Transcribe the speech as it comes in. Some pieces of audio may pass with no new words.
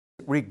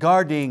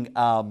Regarding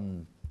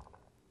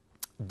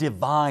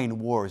divine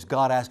wars,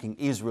 God asking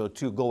Israel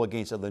to go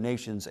against other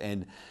nations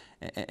and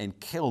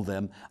kill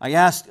them, I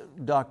asked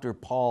Dr.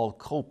 Paul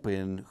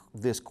Copan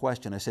this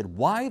question. I said,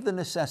 why the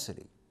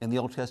necessity in the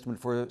Old Testament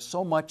for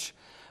so much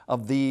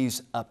of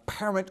these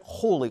apparent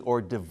holy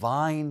or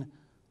divine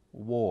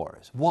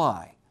wars?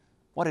 Why?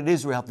 Why did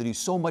Israel have to do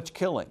so much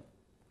killing?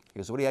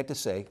 Here's what he had to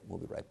say. We'll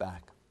be right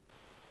back.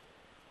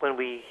 When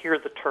we hear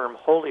the term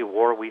holy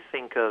war, we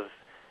think of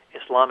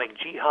Islamic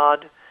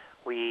jihad.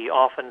 We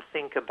often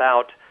think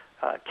about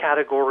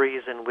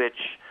categories in which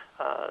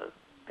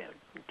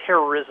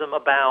terrorism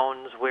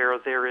abounds, where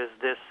there is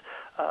this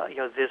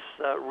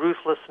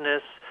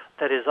ruthlessness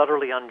that is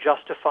utterly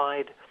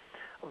unjustified.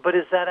 But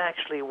is that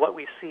actually what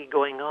we see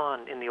going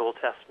on in the Old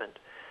Testament?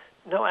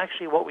 No,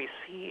 actually what we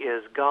see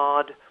is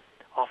God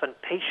often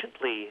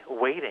patiently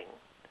waiting.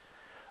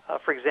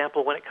 For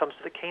example, when it comes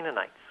to the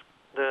Canaanites,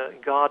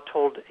 God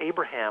told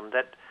Abraham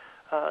that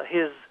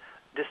his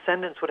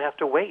descendants would have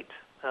to wait.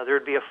 There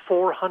would be a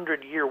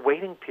 400-year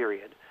waiting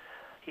period.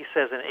 He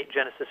says in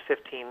Genesis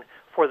 15,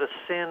 for the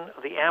sin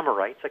of the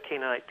Amorites, a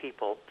Canaanite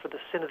people, for the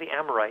sin of the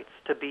Amorites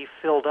to be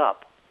filled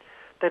up.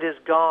 That is,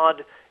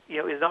 God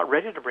is not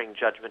ready to bring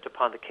judgment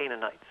upon the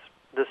Canaanites.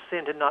 The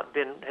sin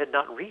had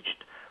not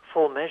reached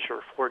full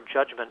measure for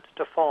judgment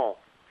to fall.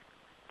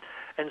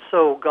 And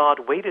so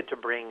God waited to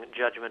bring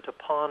judgment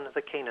upon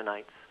the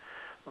Canaanites,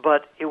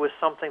 but it was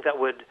something that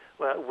was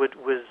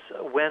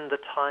when the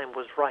time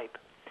was ripe.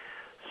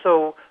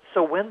 So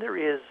when there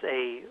is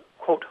a,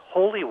 quote,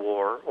 holy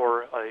war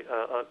or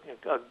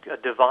a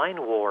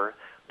divine war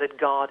that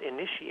God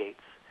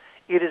initiates,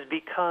 it is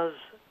because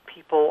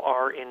people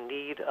are in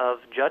need of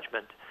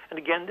judgment. And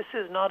again, this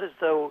is not as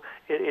though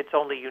it's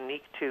only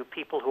unique to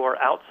people who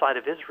are outside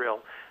of Israel.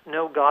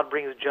 No, God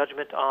brings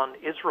judgment on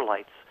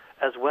Israelites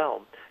as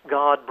well.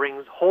 God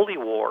brings holy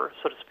war,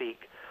 so to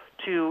speak,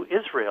 to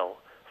Israel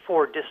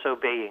for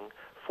disobeying,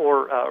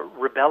 for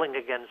rebelling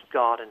against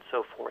God and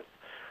so forth.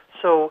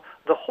 So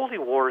the holy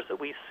wars that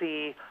we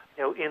see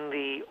in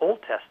the Old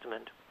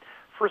Testament,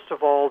 first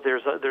of all,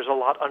 there's a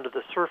lot under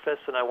the surface,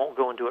 and I won't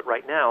go into it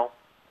right now,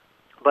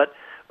 but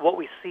what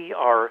we see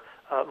are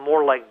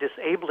more like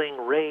disabling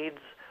raids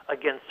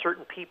against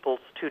certain peoples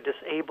to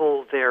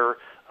disable their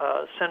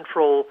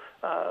central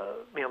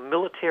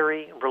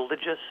military,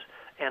 religious,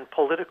 and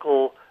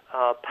political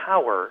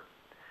power,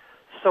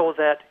 so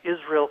that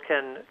Israel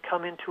can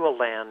come into a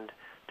land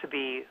to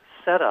be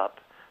set up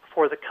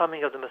for the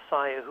coming of the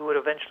Messiah, who would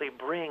eventually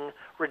bring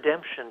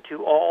redemption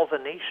to all the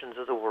nations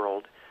of the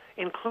world,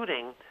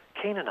 including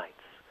Canaanites.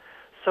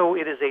 So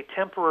it is a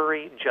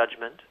temporary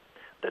judgment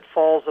that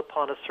falls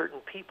upon a certain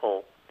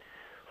people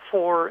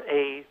for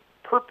a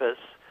purpose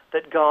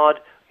that God,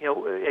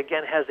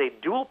 again, has a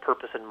dual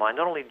purpose in mind,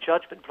 not only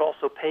judgment, but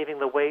also paving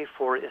the way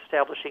for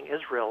establishing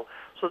Israel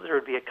so that there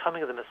would be a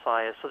coming of the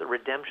Messiah, so that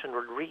redemption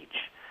would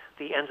reach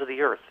the ends of the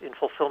earth in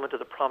fulfillment of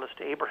the promise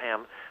to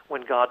Abraham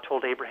when God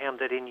told Abraham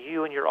that in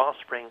you and your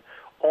offspring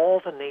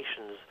all the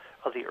nations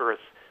of the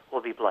earth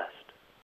will be blessed.